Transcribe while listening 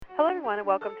everyone, and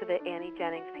welcome to the Annie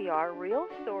Jennings PR Real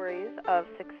Stories of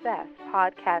Success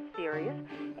podcast series.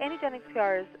 Annie Jennings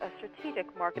PR is a strategic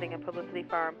marketing and publicity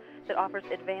firm that offers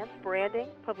advanced branding,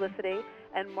 publicity,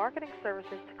 and marketing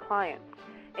services to clients.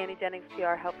 Annie Jennings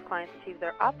PR helps clients achieve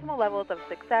their optimal levels of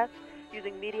success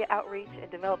using media outreach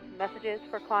and develops messages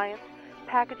for clients,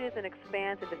 packages and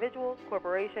expands individuals,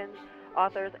 corporations,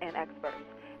 authors, and experts.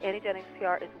 Annie Jennings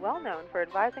PR is well known for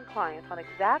advising clients on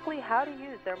exactly how to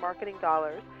use their marketing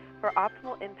dollars for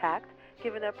optimal impact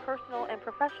given their personal and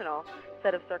professional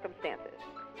set of circumstances.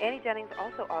 Annie Jennings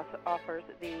also offers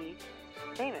the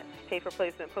famous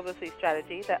pay-for-placement publicity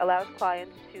strategy that allows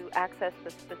clients to access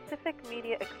the specific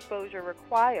media exposure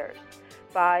required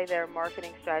by their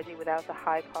marketing strategy without the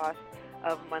high cost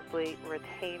of monthly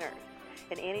retainers.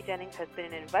 And Annie Jennings has been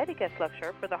an invited guest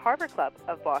lecturer for the Harvard Club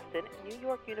of Boston, New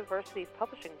York University's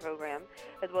publishing program,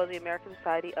 as well as the American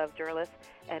Society of Journalists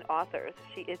and Authors.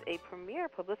 She is a premier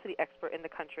publicity expert in the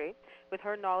country, with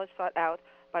her knowledge sought out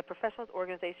by professionals,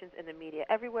 organizations in the media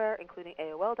everywhere, including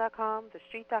AOL.com,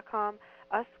 TheStreet.com,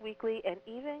 Us Weekly, and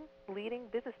even leading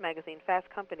business magazine Fast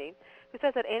Company, who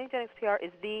says that Annie Jennings PR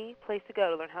is the place to go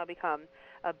to learn how to become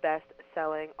a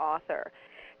best-selling author.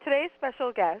 Today's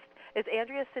special guest is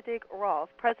Andrea Siddig-Rolfe,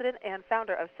 president and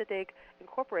founder of Siddig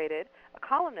Incorporated, a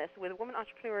columnist with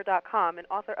WomanEntrepreneur.com and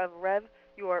author of Rev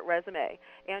Your Resume.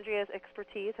 Andrea's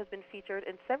expertise has been featured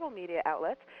in several media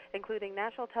outlets, including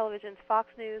national television's Fox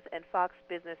News and Fox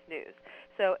Business News.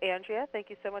 So, Andrea, thank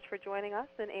you so much for joining us,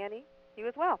 and Annie, you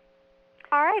as well.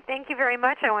 All right, thank you very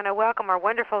much. I want to welcome our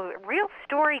wonderful real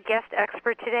story guest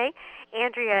expert today,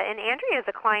 Andrea. And Andrea is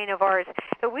a client of ours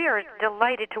that we are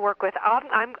delighted to work with.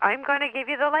 I'm going to give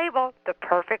you the label, the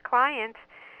perfect client.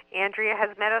 Andrea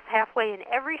has met us halfway in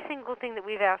every single thing that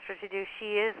we've asked her to do.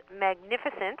 She is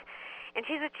magnificent, and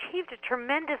she's achieved a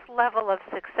tremendous level of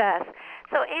success.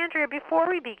 So, Andrea, before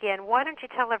we begin, why don't you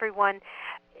tell everyone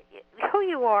who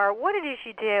you are, what it is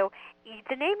you do,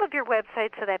 the name of your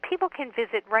website so that people can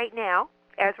visit right now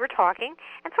as we're talking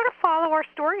and sort of follow our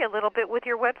story a little bit with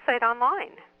your website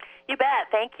online. You bet.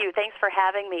 Thank you. Thanks for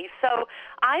having me. So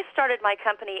I started my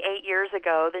company 8 years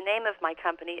ago. The name of my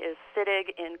company is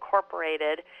Siddig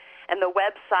Incorporated, and the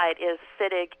website is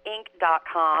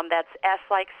SiddigInc.com. That's S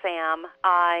like Sam,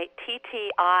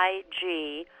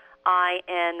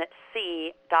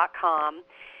 ITTIGINC.com.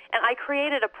 And I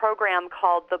created a program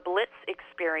called the Blitz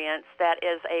Experience that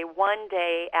is a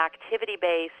one-day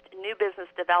activity-based new business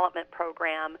development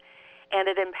program, and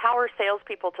it empowers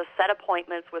salespeople to set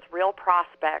appointments with real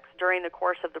prospects during the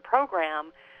course of the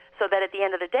program so that at the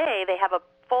end of the day they have a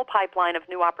full pipeline of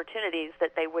new opportunities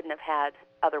that they wouldn't have had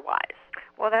otherwise.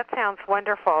 Well, that sounds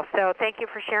wonderful. So thank you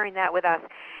for sharing that with us.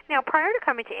 Now, prior to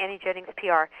coming to Annie Jennings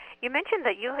PR, you mentioned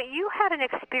that you had an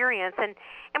experience, and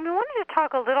we wanted to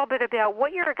talk a little bit about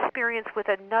what your experience with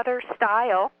another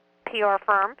style PR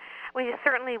firm. We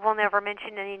certainly will never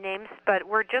mention any names, but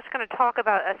we're just going to talk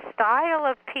about a style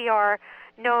of PR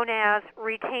known as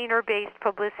retainer-based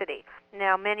publicity.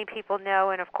 Now, many people know,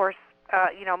 and of course,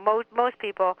 most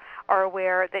people are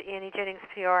aware that Annie Jennings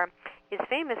PR is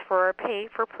famous for our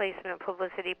pay-for-placement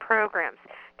publicity programs.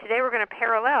 Today we're going to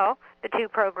parallel the two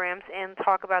programs and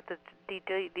talk about the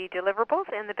deliverables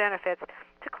and the benefits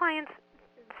to clients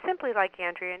simply like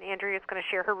Andrea, and Andrea is going to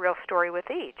share her real story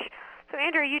with each. So,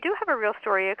 Andrea, you do have a real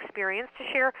story experience to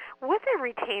share with a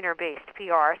retainer-based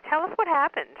PR. Tell us what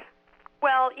happened.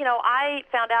 Well, I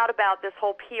found out about this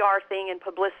whole PR thing in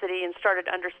publicity and started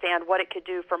to understand what it could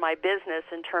do for my business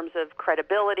in terms of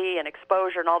credibility and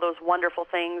exposure and all those wonderful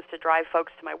things to drive folks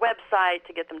to my website,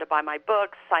 to get them to buy my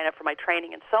books, sign up for my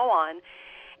training, and so on.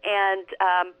 And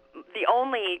the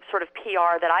only sort of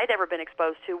PR that I'd ever been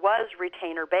exposed to was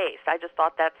retainer-based. I just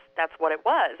thought that's what it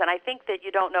was. And I think that you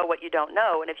don't know what you don't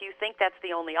know. And if you think that's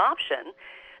the only option,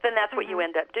 then that's what you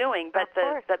end up doing. But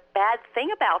the bad thing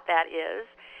about that is,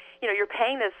 you're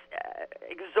paying this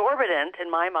exorbitant, in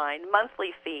my mind,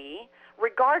 monthly fee,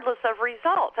 regardless of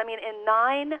results. I mean, in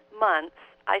 9 months,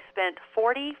 I spent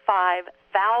 $45,000,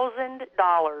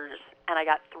 and I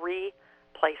got 3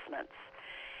 placements.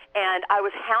 And I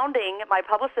was hounding my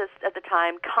publicist at the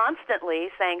time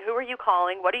constantly, saying, "Who are you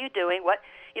calling? What are you doing? What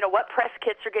press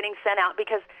kits are getting sent out?"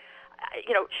 Because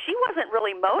she wasn't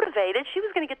really motivated. She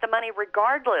was going to get the money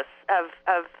regardless of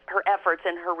her efforts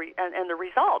and and the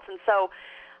results. And so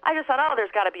I just thought,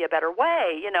 there's got to be a better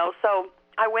way, So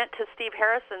I went to Steve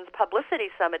Harrison's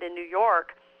Publicity Summit in New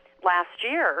York last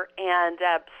year, and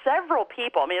several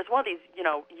people, it's one of these,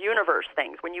 universe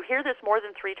things. When you hear this more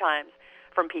than 3 times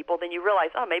from people, then you realize,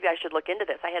 oh, maybe I should look into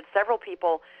this. I had several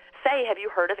people say, have you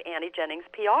heard of Annie Jennings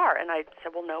PR? And I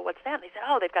said, well, no, what's that? And they said,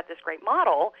 oh, they've got this great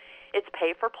model. It's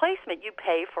pay for placement. You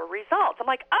pay for results. I'm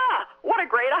like, what a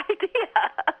great idea.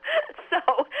 So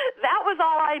that was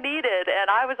all I needed, and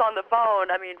I was on the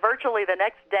phone, virtually the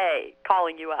next day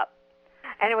calling you up.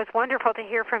 And it was wonderful to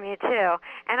hear from you, too.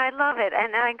 And I love it.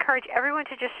 And I encourage everyone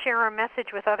to just share our message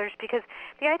with others, because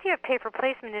the idea of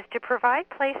pay-for-placement is to provide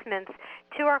placements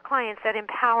to our clients that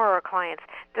empower our clients,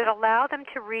 that allow them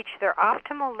to reach their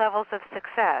optimal levels of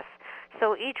success.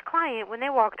 So each client, when they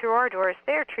walk through our doors,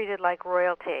 they're treated like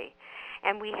royalty.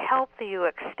 And we help you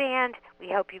expand, we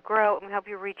help you grow, and we help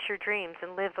you reach your dreams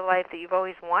and live the life that you've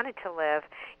always wanted to live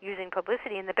using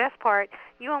publicity. And the best part,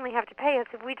 you only have to pay us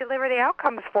if we deliver the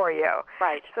outcomes for you.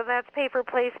 Right. So that's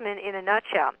pay-for-placement in a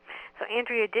nutshell. So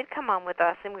Andrea did come on with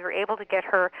us, and we were able to get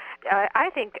her,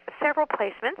 I think, several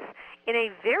placements in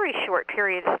a very short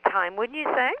period of time, wouldn't you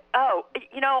say? Oh,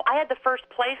 I had the first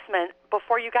placement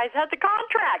before you guys had the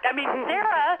contract.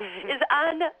 Sarah is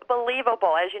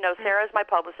unbelievable. As you know, Sarah is my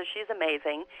publicist. She's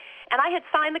amazing. And I had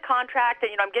signed the contract,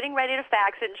 and, I'm getting ready to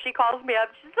fax it, and she calls me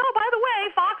up. She says, oh, by the way,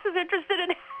 Fox is interested in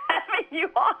having you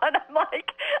on. I'm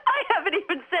like, I haven't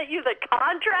even sent you the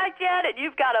contract yet, and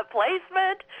you've got a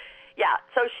placement? Yeah,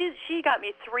 so she got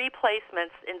me 3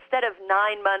 placements instead of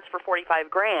 9 months for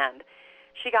 $45,000.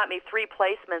 She got me 3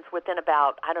 placements within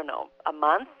about, a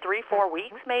month, 3-4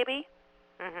 weeks maybe.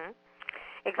 Mm-hmm.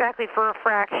 Exactly, for a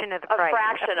fraction of the price. A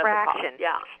fraction of the cost,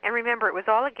 yeah. And remember, it was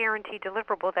all a guaranteed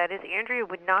deliverable. That is, Andrea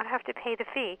would not have to pay the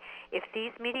fee if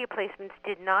these media placements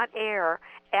did not air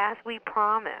as we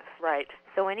promised. Right.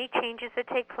 So any changes that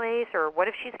take place, or what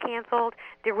if she's canceled,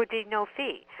 there would be no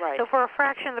fee. Right. So for a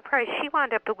fraction of the price, she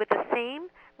wound up with the same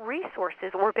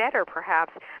resources, or better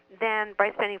perhaps, than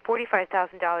by spending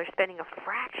 $45,000, spending a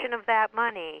fraction of that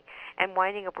money and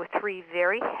winding up with 3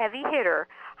 very heavy-hitter,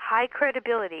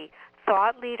 high-credibility,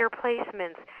 thought leader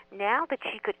placements now that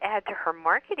she could add to her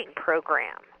marketing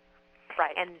program.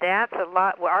 Right. And that's a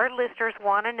lot. Our listeners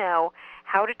want to know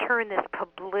how to turn this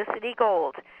publicity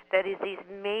gold, that is these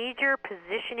major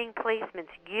positioning placements,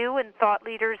 you and thought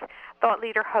leader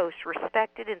hosts,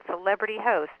 respected and celebrity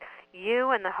hosts,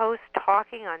 you and the host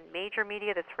talking on major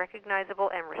media that's recognizable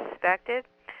and respected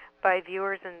by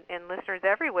viewers and listeners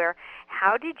everywhere.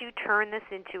 How did you turn this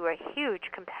into a huge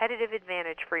competitive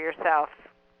advantage for yourself?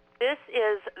 This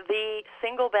is the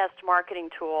single best marketing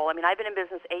tool. I've been in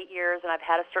business 8 years, and I've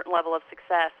had a certain level of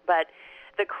success, but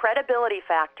the credibility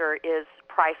factor is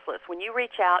priceless. When you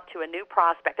reach out to a new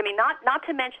prospect, not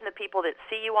to mention the people that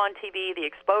see you on TV, the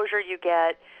exposure you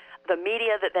get, the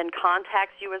media that then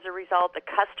contacts you as a result, the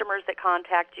customers that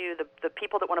contact you, the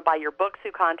people that want to buy your books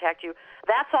who contact you,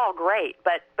 that's all great.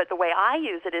 But the way I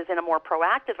use it is in a more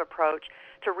proactive approach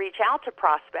to reach out to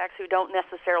prospects who don't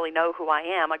necessarily know who I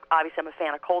am. Obviously, I'm a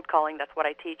fan of cold calling. That's what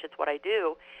I teach. It's what I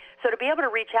do. So to be able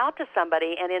to reach out to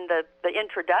somebody and in the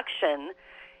introduction,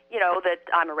 that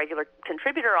I'm a regular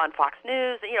contributor on Fox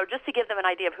News, just to give them an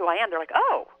idea of who I am, they're like,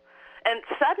 oh. And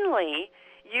suddenly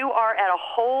you are at a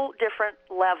whole different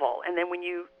level. And then when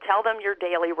you tell them your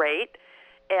daily rate,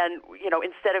 and,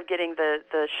 instead of getting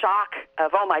the shock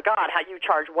of, oh, my God, how you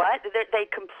charge what, they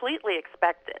completely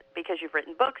expect it because you've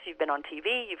written books, you've been on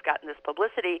TV, you've gotten this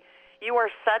publicity. You are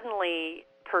suddenly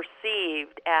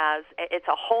perceived as, it's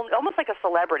a whole, almost like a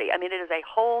celebrity. It is a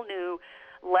whole new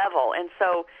level. And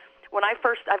so when I've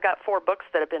got 4 books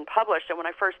that have been published, and when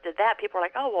I first did that, people were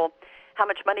like, oh, well, how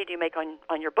much money do you make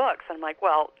on your books? And I'm like,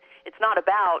 well, it's not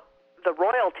about the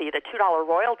royalty, the $2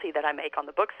 royalty that I make on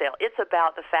the book sale. It's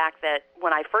about the fact that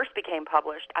when I first became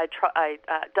published, I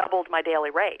doubled my daily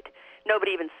rate.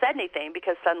 Nobody even said anything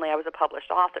because suddenly I was a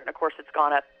published author, and of course it's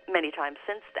gone up many times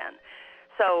since then.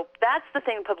 So that's the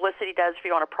thing publicity does for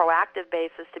you on a proactive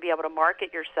basis to be able to market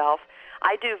yourself.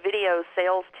 I do video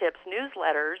sales tips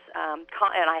newsletters, and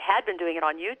I had been doing it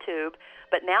on YouTube,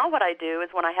 but now what I do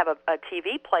is when I have a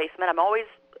TV placement, I'm always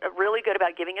really good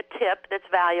about giving a tip that's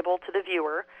valuable to the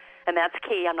viewer, and that's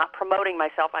key. I'm not promoting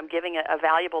myself. I'm giving a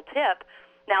valuable tip.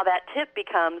 Now that tip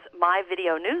becomes my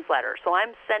video newsletter. So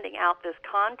I'm sending out this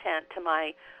content to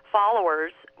my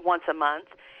followers once a month,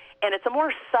 and it's a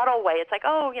more subtle way. It's like,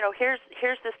 oh, here's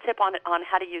this tip on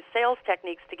how to use sales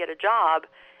techniques to get a job,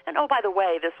 and oh, by the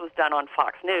way, this was done on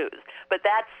Fox News. But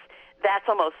that's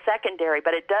almost secondary,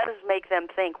 but it does make them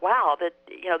think, wow, that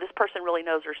this person really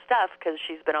knows her stuff because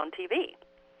she's been on TV.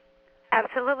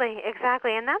 Absolutely,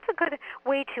 exactly. And that's a good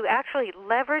way to actually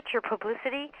leverage your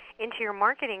publicity into your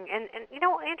marketing. And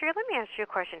Andrea, let me ask you a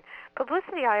question.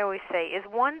 Publicity, I always say, is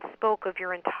one spoke of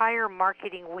your entire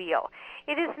marketing wheel.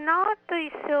 It is not the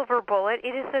silver bullet.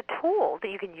 It is a tool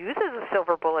that you can use as a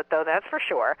silver bullet, though, that's for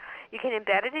sure. You can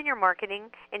embed it in your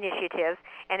marketing initiatives,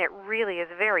 and it really is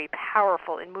very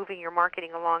powerful in moving your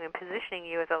marketing along and positioning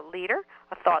you as a leader,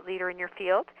 a thought leader in your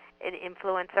field, an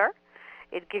influencer.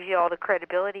 It gives you all the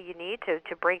credibility you need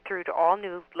to break through to all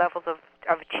new levels of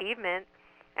achievement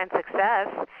and success.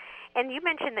 And you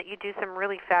mentioned that you do some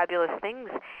really fabulous things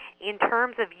in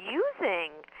terms of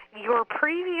using your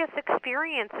previous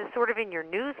experiences sort of in your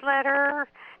newsletter.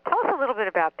 Tell us a little bit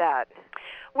about that.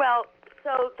 Well,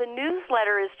 so the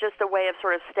newsletter is just a way of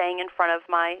sort of staying in front of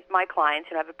my clients.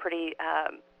 I have a pretty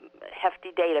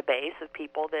hefty database of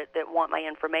people that want my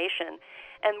information.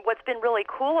 And what's been really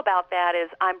cool about that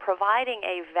is I'm providing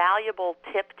a valuable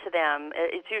tip to them.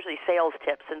 It's usually sales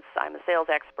tips since I'm a sales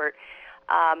expert.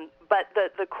 But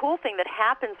the cool thing that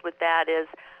happens with that is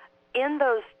in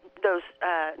those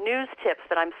news tips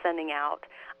that I'm sending out,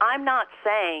 I'm not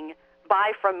saying,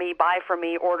 buy from me,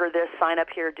 order this, sign up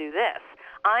here, do this.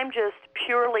 I'm just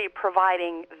purely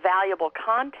providing valuable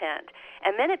content.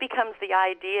 And then it becomes the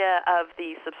idea of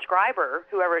the subscriber,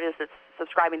 whoever it is that's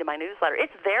subscribing to my newsletter.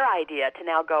 It's their idea to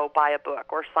now go buy a book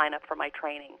or sign up for my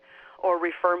training or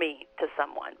refer me to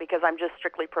someone, because I'm just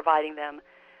strictly providing them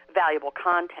valuable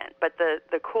content. But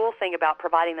the cool thing about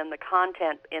providing them the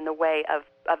content in the way of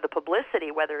the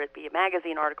publicity, whether it be a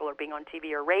magazine article or being on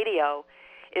TV or radio,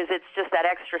 is it's just that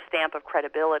extra stamp of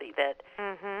credibility that,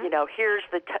 here's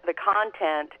the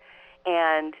content,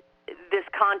 and this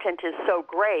content is so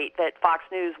great that Fox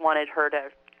News wanted her to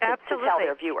tell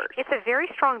their viewers. It's a very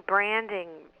strong branding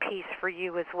piece for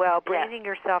you as well, branding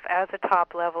yourself as a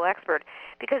top-level expert,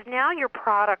 because now your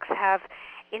products have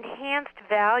enhanced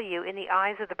value in the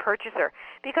eyes of the purchaser.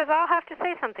 Because I'll have to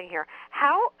say something here.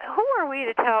 Who are we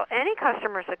to tell any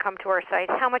customers that come to our site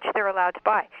how much they're allowed to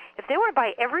buy? If they want to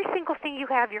buy every single thing you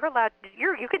have, you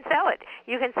can sell it.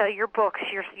 You can sell your books,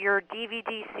 your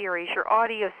DVD series, your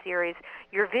audio series,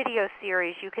 your video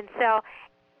series. You can sell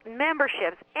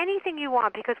memberships, anything you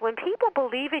want, because when people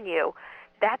believe in you,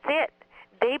 that's it.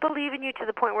 They believe in you to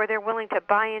the point where they're willing to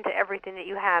buy into everything that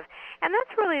you have. And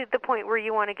that's really the point where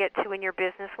you want to get to in your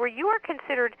business, where you are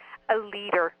considered a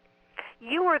leader.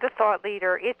 You are the thought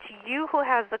leader. It's you who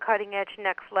has the cutting-edge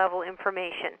next-level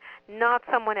information, not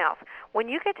someone else. When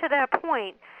you get to that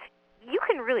point, you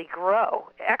can really grow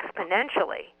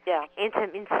exponentially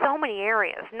in so many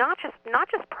areas, not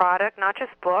just product, not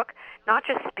just book, not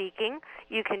just speaking.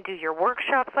 You can do your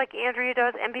workshops like Andrea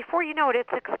does, and before you know it, it's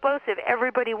explosive.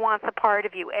 Everybody wants a part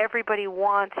of you. Everybody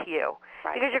wants you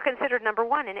because you're considered number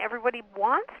one, and everybody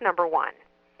wants number one.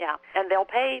 Yeah, and they'll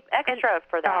pay extra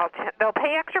for that. They'll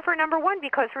pay extra for number one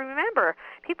because, remember,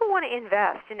 people want to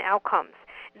invest in outcomes.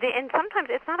 And sometimes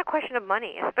it's not a question of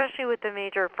money, especially with the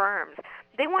major firms.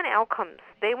 They want outcomes.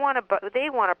 They want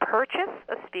to purchase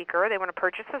a speaker. They want to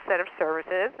purchase a set of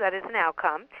services. That is an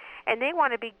outcome. And they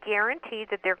want to be guaranteed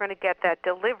that they're going to get that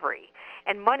delivery.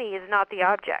 And money is not the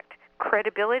object.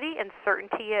 Credibility and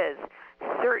certainty is.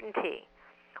 Certainty.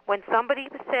 When somebody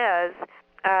says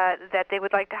that they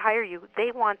would like to hire you,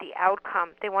 they want the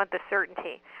outcome. They want the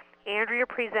certainty. Andrea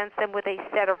presents them with a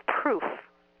set of proof,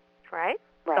 right?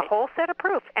 The whole set of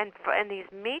proof, and these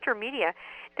major media,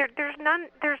 there's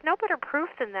no better proof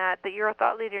than that you're a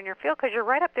thought leader in your field, because you're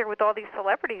right up there with all these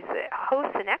celebrities,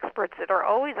 hosts, and experts that are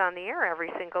always on the air every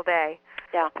single day.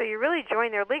 Yeah. So you really join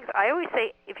their leagues. I always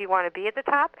say, if you want to be at the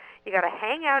top, you got to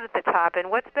hang out at the top. And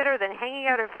what's better than hanging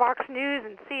out at Fox News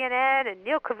and CNN and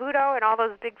Neil Cavuto and all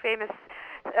those big famous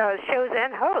shows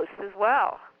and hosts as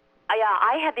well?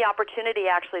 I had the opportunity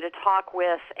actually to talk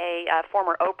with a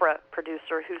former Oprah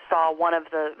producer who saw one of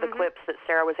the clips that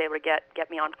Sarah was able to get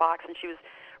me on Fox, and she was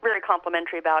very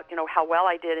complimentary about how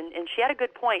well I did, and she had a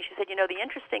good point. She said, the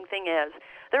interesting thing is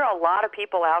there are a lot of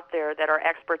people out there that are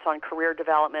experts on career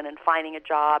development and finding a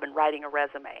job and writing a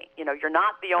resume. You're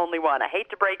not the only one. I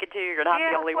hate to break it to you, you're not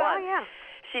the only one. Yeah.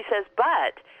 She says,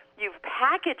 but you've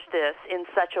packaged this in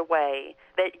such a way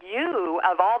that you,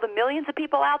 of all the millions of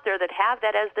people out there that have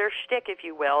that as their shtick, if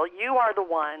you will, you are the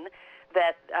one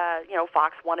that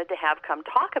Fox wanted to have come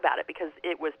talk about it, because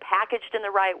it was packaged in the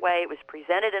right way, it was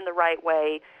presented in the right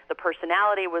way, the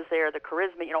personality was there, the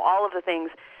charisma, all of the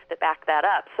things that back that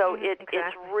up. So it's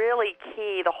really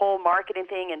key. The whole marketing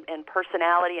thing and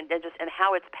personality and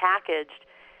how it's packaged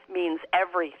means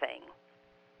everything.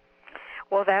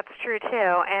 Well, that's true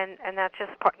too, and that's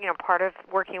just part of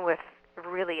working with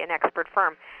really an expert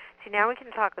firm. See, now we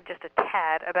can talk just a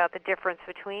tad about the difference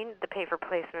between the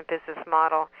pay-for-placement business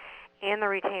model and the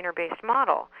retainer-based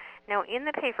model. Now, in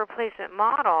the pay-for-placement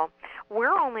model,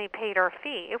 we're only paid our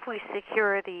fee if we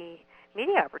secure the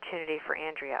media opportunity for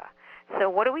Andrea. So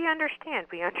what do we understand?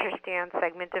 We understand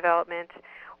segment development.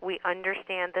 We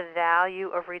understand the value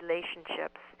of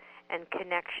relationships and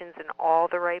connections in all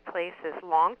the right places,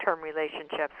 long-term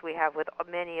relationships we have with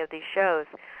many of these shows.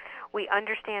 We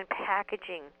understand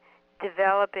packaging,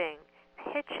 developing,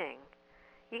 pitching.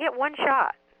 You get one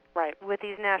shot with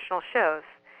these national shows.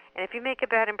 And if you make a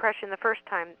bad impression the first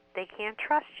time, they can't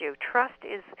trust you. Trust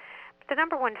is the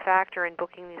number one factor in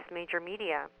booking these major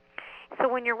media. So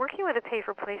when you're working with a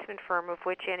pay-for-placement firm, of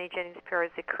which Annie Jennings PR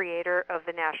is the creator of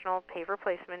the national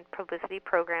pay-for-placement publicity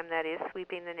program that is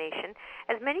sweeping the nation,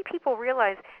 as many people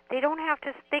realize, they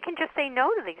can just say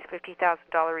no to these $50,000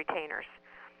 retainers.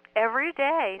 Every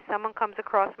day, someone comes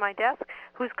across my desk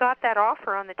who's got that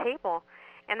offer on the table,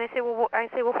 and they say, well, what are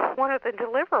the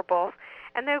deliverables?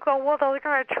 And they go, well, they're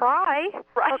going to try.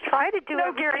 Right. They'll try to do no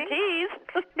everything. guarantees.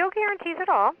 No guarantees at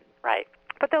all. Right.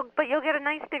 But you'll get a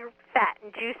nice big fat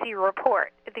and juicy report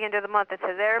at the end of the month that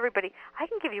says, everybody, I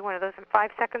can give you one of those in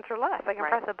 5 seconds or less. I can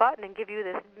press a button and give you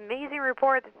this amazing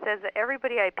report that says that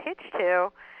everybody I pitched to,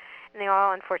 and they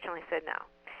all unfortunately said no.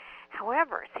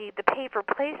 However, see, the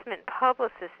pay-for-placement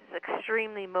publicist is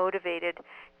extremely motivated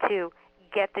to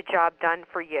get the job done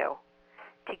for you,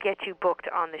 to get you booked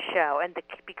on the show, and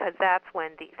because that's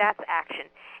action,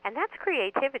 and that's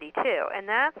creativity too, and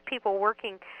that's people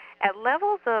working at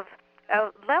levels of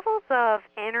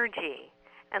energy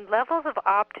and levels of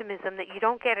optimism that you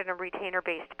don't get in a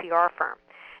retainer-based PR firm.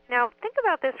 Now, think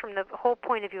about this from the whole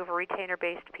point of view of a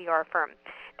retainer-based PR firm.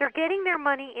 They're getting their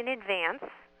money in advance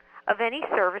of any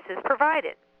services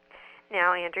provided.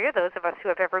 Now, Andrea, those of us who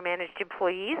have ever managed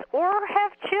employees or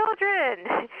have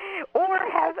children or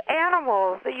have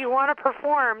animals that you want to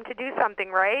perform to do something,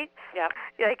 right? Yeah.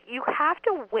 Like, you have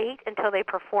to wait until they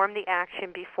perform the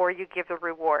action before you give the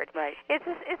reward. Right. It's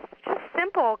just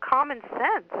simple common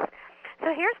sense.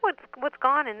 So here's what's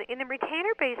gone in the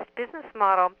retainer-based business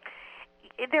model.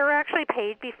 They're actually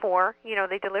paid before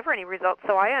they deliver any results.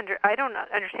 So I don't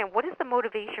understand what is the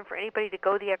motivation for anybody to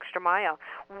go the extra mile.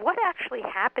 What actually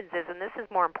happens is, and this is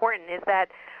more important, is that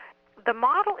the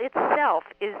model itself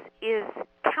is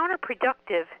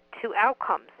counterproductive to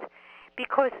outcomes,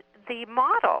 because the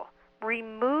model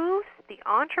removes the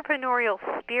entrepreneurial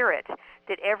spirit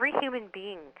that every human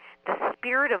being, the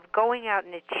spirit of going out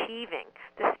and achieving,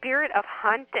 the spirit of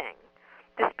hunting,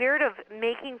 the spirit of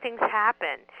making things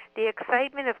happen, the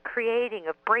excitement of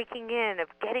creating, of breaking in, of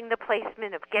getting the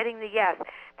placement, of getting the yes,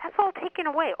 that's all taken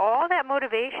away. All that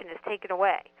motivation is taken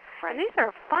away. Right. And these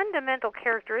are fundamental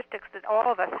characteristics that all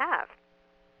of us have.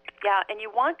 Yeah, and you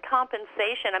want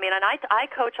compensation. I mean, and I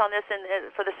coach on this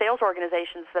for the sales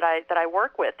organizations that I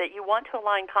work with, that you want to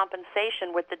align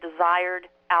compensation with the desired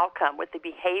outcome, with the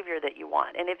behavior that you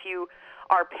want. And if you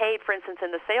are paid, for instance, in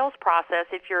the sales process,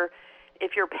 if you're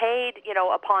paid,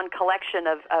 upon collection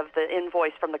of the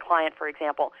invoice from the client, for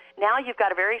example, now you've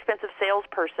got a very expensive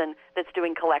salesperson that's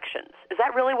doing collections. Is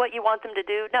that really what you want them to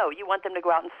do? No, you want them to go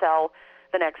out and sell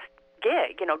the next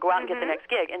gig, go out and get the next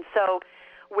gig. And so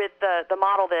with the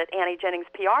model that Annie Jennings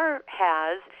PR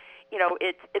has,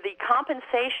 the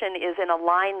compensation is in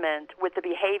alignment with the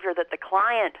behavior that the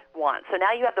client wants. So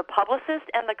now you have the publicist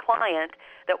and the client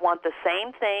that want the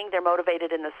same thing. They're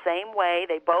motivated in the same way.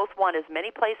 They both want as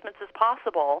many placements as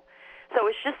possible.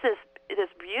 So it's just this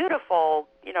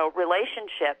beautiful,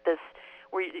 relationship,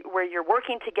 where you're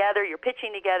working together, you're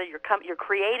pitching together, you're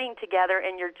creating together,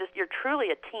 and you're truly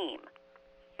a team.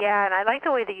 Yeah, and I like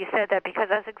the way that you said that, because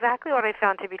that's exactly what I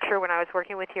found to be true when I was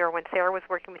working with you, or when Sarah was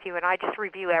working with you, and I just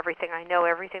review everything. I know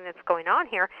everything that's going on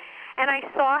here, and I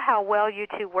saw how well you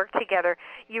two work together.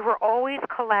 You were always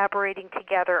collaborating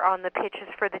together on the pitches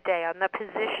for the day, on the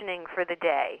positioning for the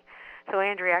day. So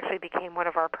Andrea actually became one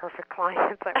of our perfect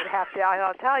clients.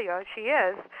 I'll tell you, she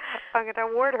is. I'm going to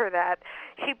award her that.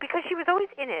 Because she was always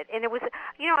in it. And it was,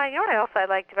 you know what else I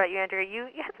liked about you, Andrea? You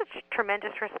had such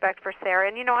tremendous respect for Sarah.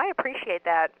 And, I appreciate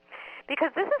that.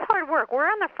 Because this is hard work. We're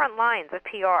on the front lines of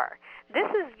PR. This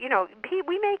is,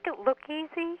 we make it look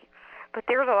easy, but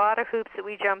there's a lot of hoops that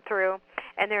we jump through.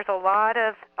 And there's a lot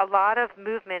of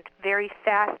movement, very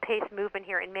fast-paced movement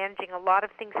here, in managing a lot of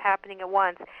things happening at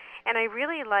once. And I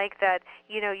really like that,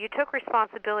 you took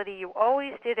responsibility. You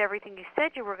always did everything you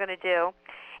said you were going to do,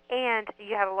 and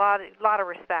you had a lot of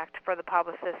respect for the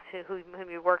publicists whom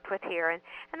you worked with here, and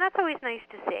that's always nice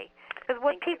to see. Because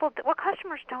what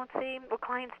customers don't see, what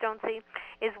clients don't see,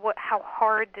 is how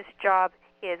hard this job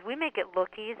is. We make it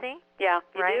look easy. Yeah,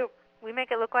 you right? do. We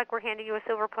make it look like we're handing you a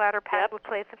silver platter packed with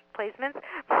placements,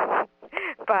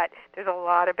 but there's a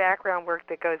lot of background work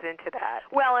that goes into that.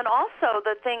 Well, and also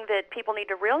the thing that people need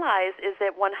to realize is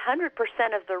that 100%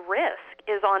 of the risk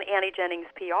is on Annie Jennings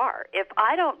PR. If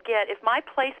my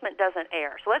placement doesn't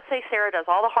air, so let's say Sarah does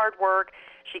all the hard work,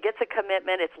 she gets a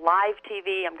commitment, it's live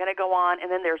TV, I'm going to go on, and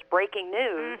then there's breaking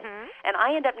news, and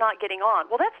I end up not getting on.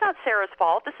 Well, that's not Sarah's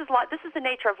fault. This is the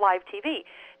nature of live TV.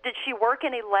 Did she work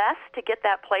any less to get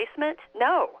that placement?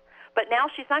 No. But now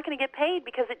she's not going to get paid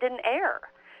because it didn't air.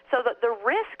 So the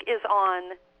risk is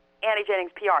on Annie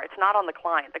Jennings PR. It's not on the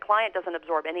client. The client doesn't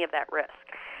absorb any of that risk.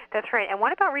 That's right. And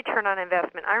what about return on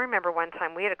investment? I remember one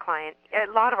time we had a client,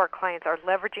 a lot of our clients are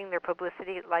leveraging their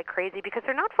publicity like crazy because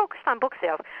they're not focused on book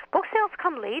sales. Book sales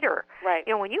come later. Right.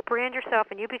 You know, when you brand yourself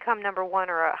and you become number one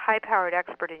or a high-powered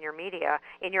expert in your media,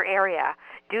 in your area,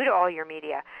 due to all your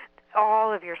media,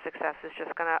 all of your success is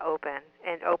just going to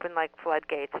open like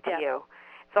floodgates to you.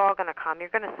 It's all going to come.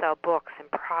 You're going to sell books and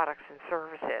products and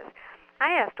services.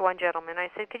 I asked one gentleman,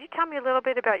 I said, could you tell me a little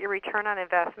bit about your return on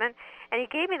investment? And he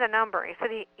gave me the number. He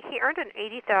said he earned an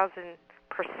 80,000%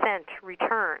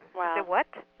 return. Wow. I said, what?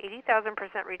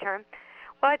 80,000% return?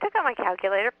 Well, I took out my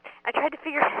calculator. I tried to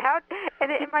figure it out, and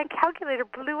my calculator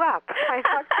blew up. I'm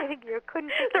not kidding you.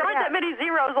 Couldn't figure it out. There aren't that many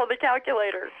zeros on the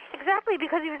calculator. Exactly,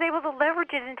 because he was able to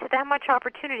leverage it into that much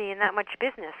opportunity and that much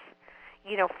business,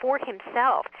 for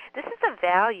himself. This is the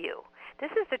value.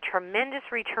 This is the tremendous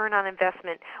return on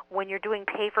investment when you're doing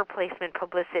pay-for-placement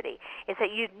publicity. Is that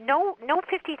no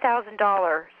 $50,000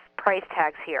 price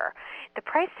tags here. The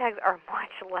price tags are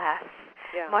much less,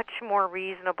 much more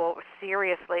reasonable.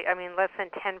 Seriously, I mean, less than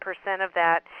 10% of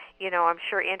that. I'm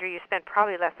sure, Andrew, you spent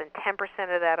probably less than 10%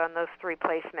 of that on those 3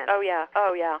 placements. Oh, yeah.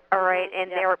 All right,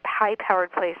 and they are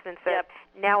high-powered placements that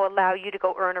now allow you to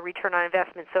go earn a return on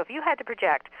investment. So if you had to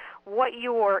project what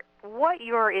your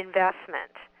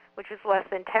investment, which was less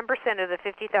than 10% of the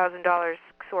 $50,000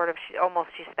 sort of almost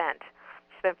you spent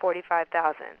 $45,000.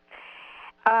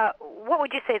 What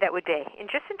would you say that would be? And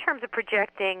just in terms of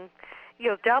projecting,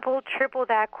 double, triple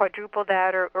that, quadruple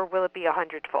that, or will it be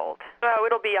 100-fold? Oh,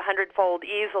 it'll be 100-fold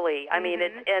easily. I mean,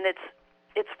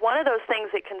 it's one of those things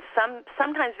that can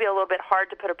sometimes be a little bit hard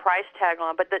to put a price tag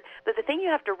on. But the thing you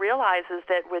have to realize is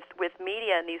that with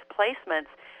media and these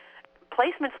placements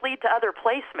lead to other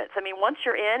placements. I mean, once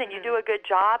you're in and you do a good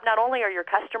job, not only are your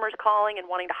customers calling and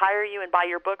wanting to hire you and buy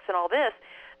your books and all this,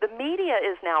 the media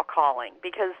is now calling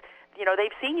because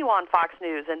they've seen you on Fox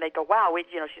News and they go, wow,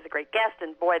 she's a great guest,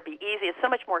 and boy, it'd be easy. It's so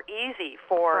much more easy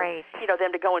for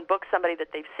them to go and book somebody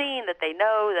that they've seen, that they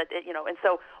know, and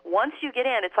so once you get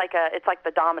in, it's like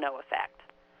the domino effect.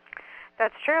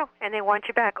 That's true, and they want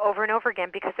you back over and over again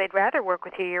because they'd rather work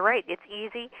with you. You're right. It's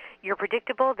easy. You're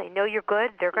predictable. They know you're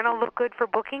good. They're going to look good for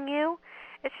booking you.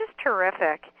 It's just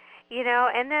terrific,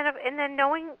 And then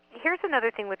knowing. Here's another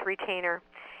thing with retainer.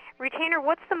 Retainer,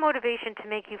 what's the motivation to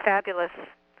make you fabulous?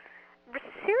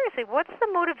 Seriously, what's the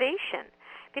motivation?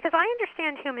 Because I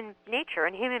understand human nature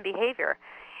and human behavior.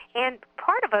 And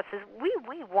part of us is we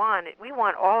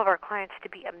want all of our clients to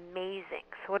be amazing.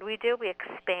 So what do? We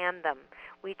expand them.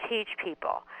 We teach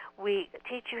people. We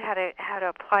teach you how to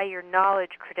apply your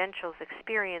knowledge, credentials,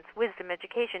 experience, wisdom,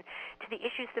 education to the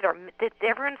issues that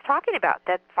everyone's talking about,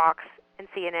 that Fox and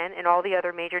CNN and all the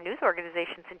other major news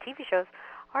organizations and TV shows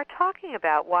are talking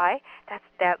about. Why?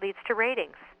 That leads to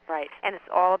ratings. Right. And it's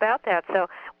all about that. So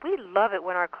we love it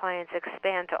when our clients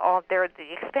expand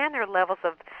their levels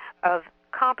of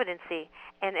competency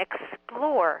and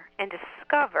explore and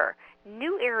discover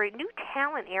new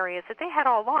talent areas that they had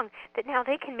all along that now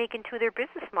they can make into their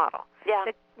business model.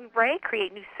 Yeah.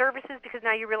 Create new services because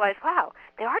now you realize, wow,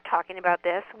 they are talking about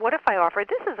this. What if I offer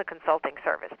this as a consulting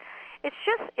service?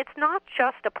 It's not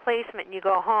just a placement and you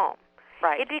go home.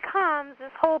 Right. It becomes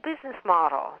this whole business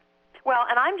model. Well,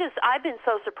 and I've been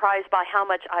so surprised by how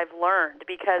much I've learned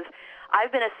because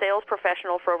I've been a sales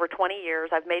professional for over 20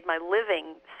 years. I've made my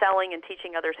living selling and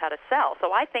teaching others how to sell. So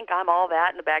I think I'm all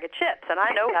that in a bag of chips, and I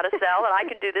know how to sell, and I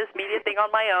can do this media thing on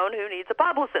my own. Who needs a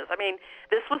publicist? I mean,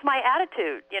 this was my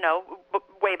attitude,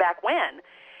 way back when.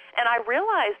 And I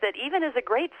realized that even as a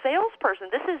great salesperson,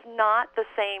 this is not the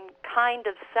same kind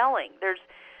of selling. There's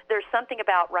something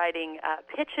about writing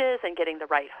pitches and getting the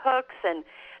right hooks, and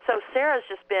so Sarah's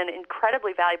just been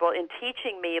incredibly valuable in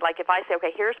teaching me, like if I say, okay,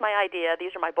 here's my idea,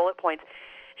 these are my bullet points,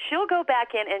 she'll go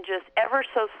back in and just ever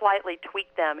so slightly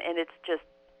tweak them, and it's just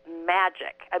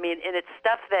magic. I mean, and it's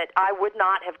stuff that I would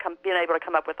not have been able to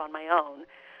come up with on my own.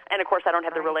 And, of course, I don't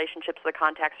have the relationships, the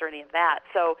contacts, or any of that.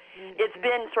 So it's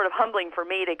been sort of humbling for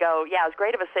me to go, yeah, as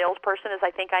great of a salesperson as I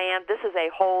think I am, this is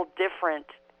a whole different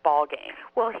ball game.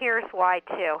 Well, here's why,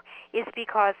 too, is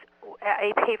because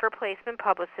a paper placement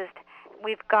publicist,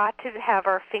 we've got to have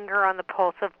our finger on the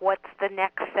pulse of what's the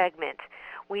next segment.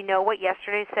 We know what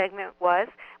yesterday's segment was.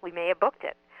 We may have booked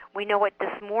it. We know what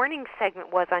this morning's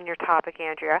segment was on your topic,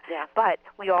 Andrea, but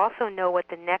we also know what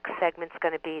the next segment's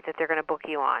going to be that they're going to book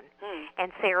you on.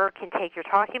 And Sarah can take your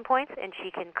talking points and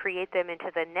she can create them into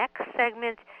the next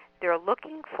segment they're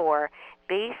looking for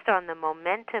based on the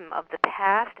momentum of the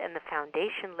past and the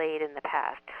foundation laid in the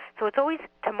past. So it's always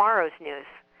tomorrow's news.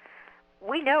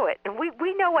 We know it.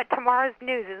 We know what tomorrow's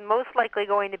news is most likely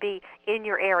going to be in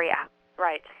your area.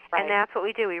 Right. And that's what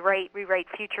we do. We write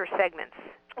future segments.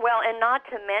 Well, and not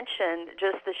to mention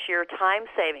just the sheer time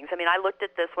savings. I mean, I looked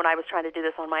at this when I was trying to do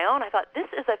this on my own. I thought, this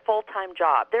is a full-time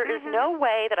job. There is no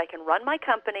way that I can run my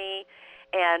company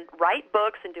and write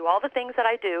books and do all the things that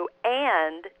I do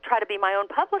and try to be my own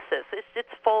publicist.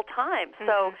 It's full-time.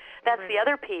 So that's the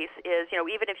other piece is,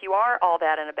 even if you are all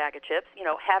that in a bag of chips,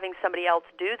 having somebody else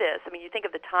do this. I mean, you think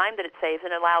of the time that it saves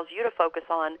and it allows you to focus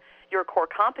on your core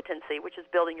competency, which is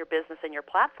building your business and your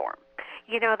platform.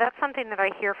 That's something that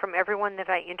I hear from everyone that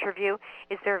I interview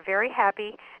is they're very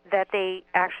happy that they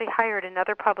actually hired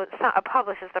another publicist,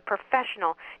 a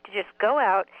professional, to just go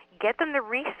out, get them the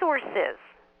resources.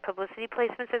 Publicity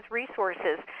placements as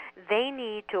resources they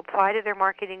need to apply to their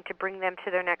marketing to bring them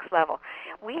to their next level.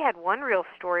 We had one real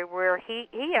story where he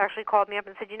actually called me up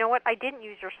and said, you know what, I didn't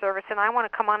use your service and I want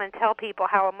to come on and tell people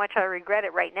how much I regret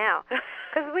it right now.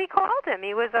 Because we called him.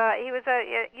 He was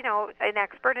an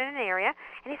expert in an area,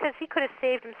 and he says he could have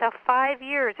saved himself 5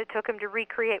 years it took him to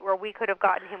recreate where we could have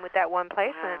gotten him with that one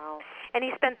placement. Wow. And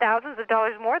he spent thousands of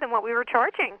dollars more than what we were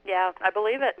charging. Yeah, I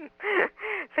believe it.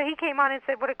 So he came on and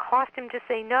said what it cost him to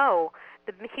say no,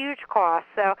 the huge cost.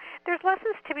 So there's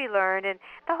lessons to be learned, and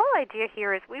the whole idea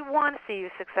here is we want to see you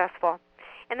successful.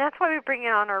 And that's why we bring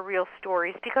on our real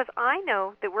stories, because I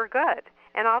know that we're good,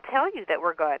 and I'll tell you that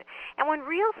we're good. And when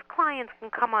real clients can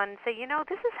come on and say,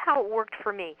 this is how it worked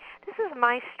for me. This is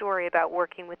my story about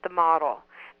working with the model,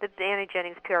 the Annie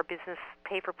Jennings PR business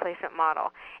paper placement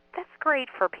model. That's great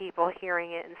for people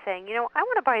hearing it and saying, I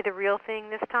want to buy the real thing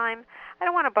this time. I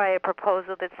don't want to buy a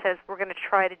proposal that says we're going to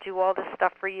try to do all this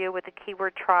stuff for you with the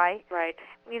keyword try. Right.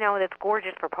 That's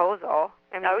gorgeous proposal.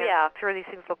 I mean, I'm sure these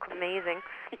things look amazing.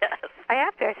 Yes. I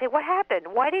say, what happened?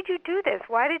 Why did you do this?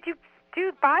 Why did you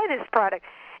buy this product?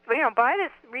 Buy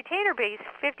this retainer-based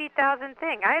 $50,000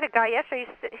 thing. I had a guy yesterday.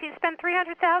 He spent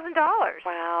 $300,000.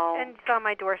 Wow. And it's on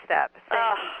my doorstep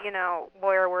saying,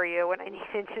 where were you when I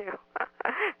needed you?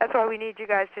 That's why we need you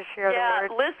guys to share the word.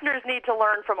 Yeah, listeners need to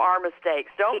learn from our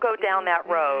mistakes. Don't go down that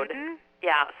road.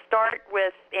 Yeah, start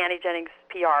with Annie Jennings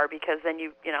PR, because then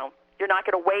you're not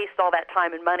going to waste all that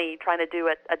time and money trying to do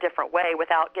it a different way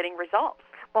without getting results.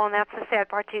 Well, and that's the sad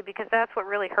part, too, because that's what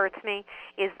really hurts me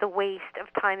is the waste of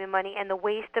time and money and the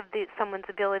waste of someone's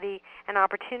ability and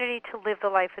opportunity to live the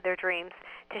life of their dreams,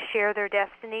 to share their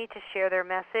destiny, to share their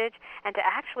message, and to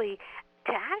actually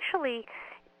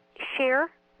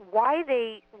share why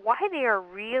they are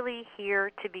really here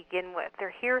to begin with.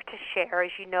 They're here to share.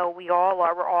 As you know, we all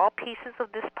are. We're all pieces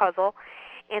of this puzzle.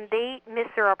 And they miss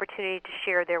their opportunity to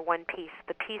share their one piece,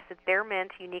 the piece that they're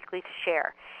meant uniquely to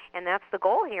share. And that's the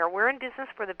goal here. We're in business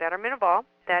for the betterment of all.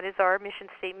 That is our mission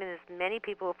statement, as many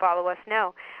people who follow us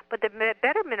know. But the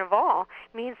betterment of all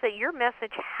means that your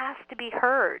message has to be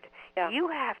heard. Yeah. You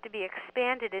have to be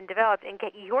expanded and developed and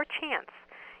get your chance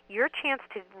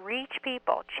to reach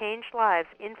people, change lives,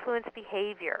 influence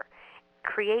behavior,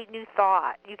 create new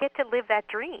thought. You get to live that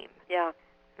dream. Yeah.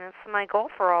 That's my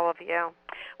goal for all of you.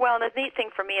 Well, and the neat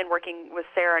thing for me in working with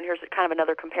Sarah, and here's kind of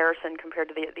another comparison compared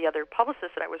to the other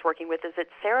publicists that I was working with, is that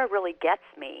Sarah really gets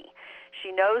me. She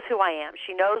knows who I am.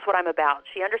 She knows what I'm about.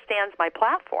 She understands my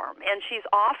platform. And she's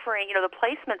offering, the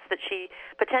placements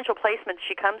potential placements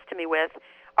she comes to me with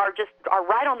are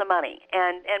right on the money.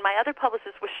 And my other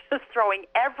publicist was just throwing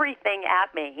everything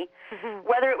at me,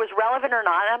 whether it was relevant or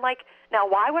not. And I'm like, now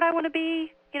why would I want to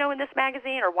be, in this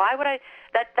magazine, or why would I,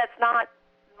 that's not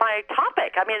my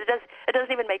topic. I mean, it doesn't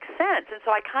even make sense. And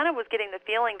so I kind of was getting the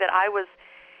feeling that I was,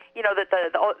 that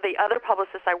the other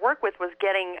publicists I work with was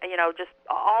getting, just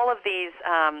all of these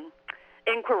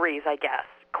inquiries, I guess,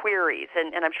 queries.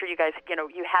 And I'm sure you guys,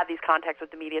 you have these contacts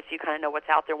with the media, so you kind of know what's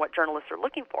out there and what journalists are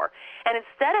looking for. And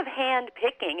instead of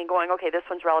hand-picking and going, okay, this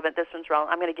one's relevant,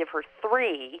 I'm going to give her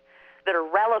 3 that are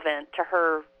relevant to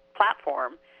her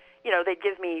platform, they'd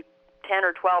give me 10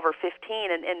 or 12 or 15,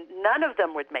 and none of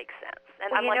them would make sense.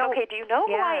 And I'm like, okay, do you know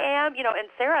who I am? And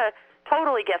Sarah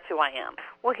totally gets who I am.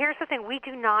 Well, here's the thing. We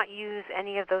do not use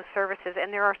any of those services,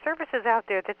 and there are services out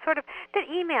there that that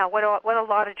email what a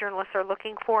lot of journalists are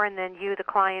looking for, and then you, the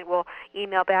client, will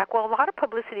email back. Well, a lot of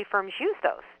publicity firms use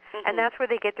those. and that's where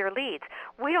they get their leads.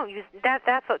 We don't use that.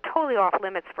 That's totally off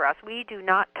limits for us. We do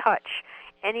not touch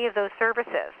any of those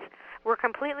services. We're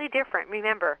completely different.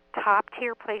 Remember,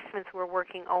 top-tier placements we're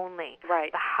working only.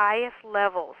 Right. The highest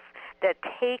levels that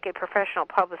take a professional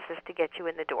publicist to get you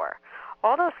in the door.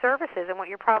 All those services and what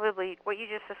you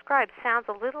just described sounds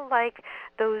a little like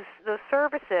those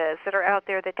services that are out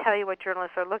there that tell you what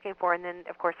journalists are looking for, and then,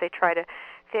 of course, they try to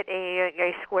fit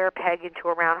a square peg into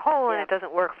a round hole, and it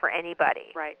doesn't work for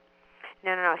anybody. Right.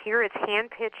 No. Here it's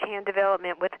hand pitch, hand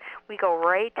development. We go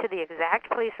right to the exact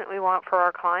placement we want for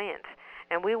our client.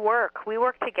 And we work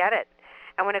to get it.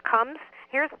 And when it comes,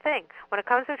 here's the thing, when it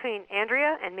comes between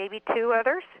Andrea and maybe two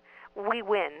others, we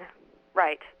win.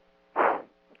 Right.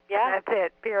 Yeah. That's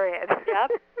it, period.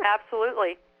 Yep,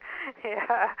 absolutely.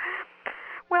 Yeah.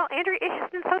 Well, Andrea, it's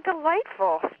just been so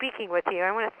delightful speaking with you.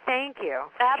 I want to thank you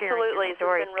for Absolutely. sharing your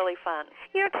story. It's been really fun.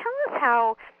 Tell us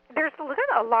how there's a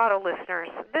lot of listeners.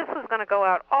 This is going to go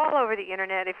out all over the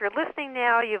Internet. If you're listening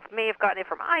now, you may have gotten it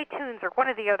from iTunes or one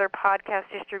of the other podcast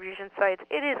distribution sites.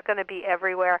 It is going to be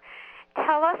everywhere.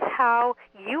 Tell us how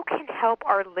you can help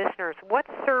our listeners. What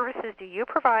services do you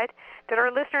provide that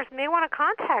our listeners may want to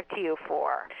contact you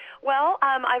for? Well,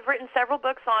 I've written several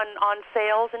books on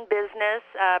sales and business,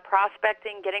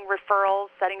 prospecting, getting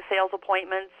referrals, setting sales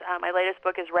appointments. My latest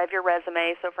book is Rev Your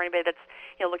Resume, so for anybody that's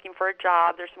looking for a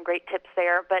job, there's some great tips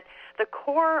there. But the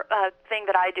core thing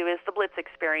that I do is the Blitz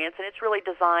experience, and it's really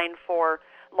designed for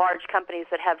large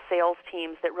companies that have sales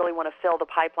teams that really want to fill the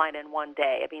pipeline in one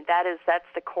day. I mean, that's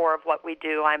the core of what we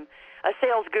do. I'm a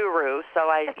sales guru, so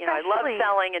I love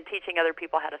selling and teaching other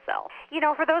people how to sell.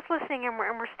 For those listening, and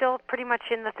we're still pretty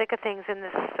much in the thick of things in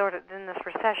this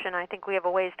recession. I think we have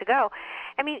a ways to go.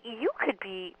 I mean, you could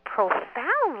be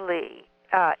profoundly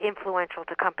influential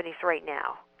to companies right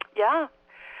now. Yeah.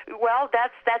 Well,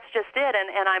 that's just it,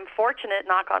 and I'm fortunate,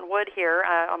 knock on wood here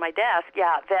on my desk,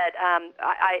 that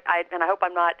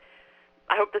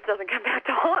I hope this doesn't come back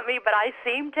to haunt me, but I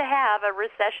seem to have a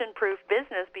recession-proof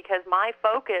business because my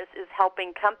focus is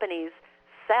helping companies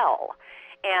sell.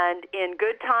 And in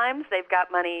good times, they've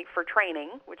got money for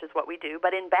training, which is what we do.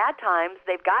 But in bad times,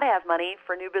 they've got to have money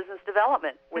for new business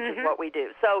development, which is what we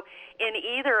do. So in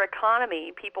either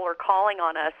economy, people are calling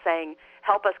on us saying,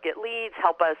 help us get leads,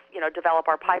 help us, develop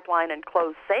our pipeline and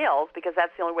close sales, because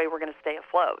that's the only way we're going to stay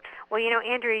afloat. Well,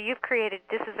 Andrea, you've created,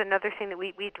 this is another thing that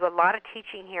we do a lot of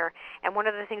teaching here. And one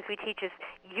of the things we teach is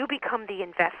you become the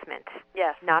investment.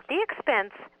 Yes. Not the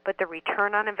expense, but the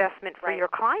return on investment for your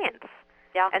clients.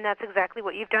 Yeah. And that's exactly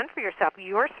what you've done for yourself.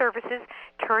 Your services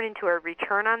turn into a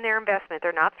return on their investment.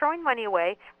 They're not throwing money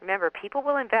away. Remember, people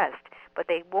will invest, but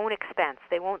they won't expense.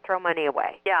 They won't throw money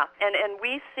away. Yeah, and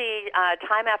we see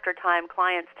time after time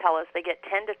clients tell us they get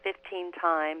 10 to 15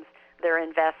 times their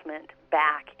investment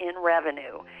back in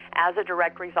revenue as a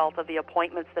direct result of the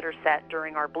appointments that are set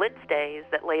during our Blitz days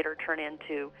that later turn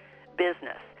into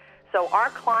business. So our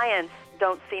clients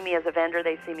don't see me as a vendor,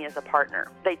 they see me as a partner.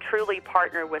 They truly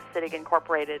partner with CITIG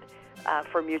Incorporated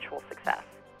for mutual success.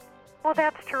 Well,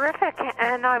 that's terrific,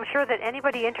 and I'm sure that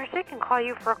anybody interested can call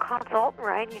you for a consult,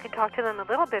 right? And you can talk to them a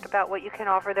little bit about what you can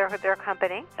offer their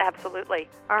company. Absolutely.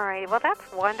 All right. Well, that's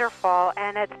wonderful,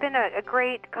 and it's been a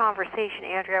great conversation,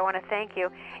 Andrea. I want to thank you.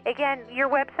 Again, your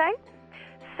website?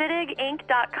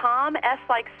 CITIGinc.com, S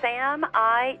like Sam,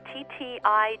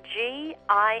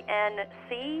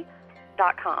 ITTIGINC.com.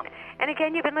 And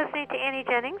again, you've been listening to Annie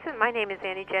Jennings, and my name is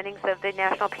Annie Jennings of the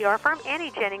national PR firm,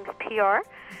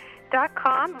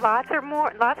 AnnieJenningsPR.com. Lots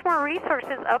more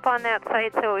resources up on that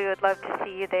site, so we would love to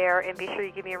see you there. And be sure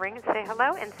you give me a ring and say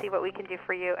hello and see what we can do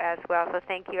for you as well. So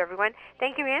thank you, everyone.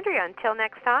 Thank you, Andrea. Until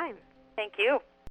next time. Thank you.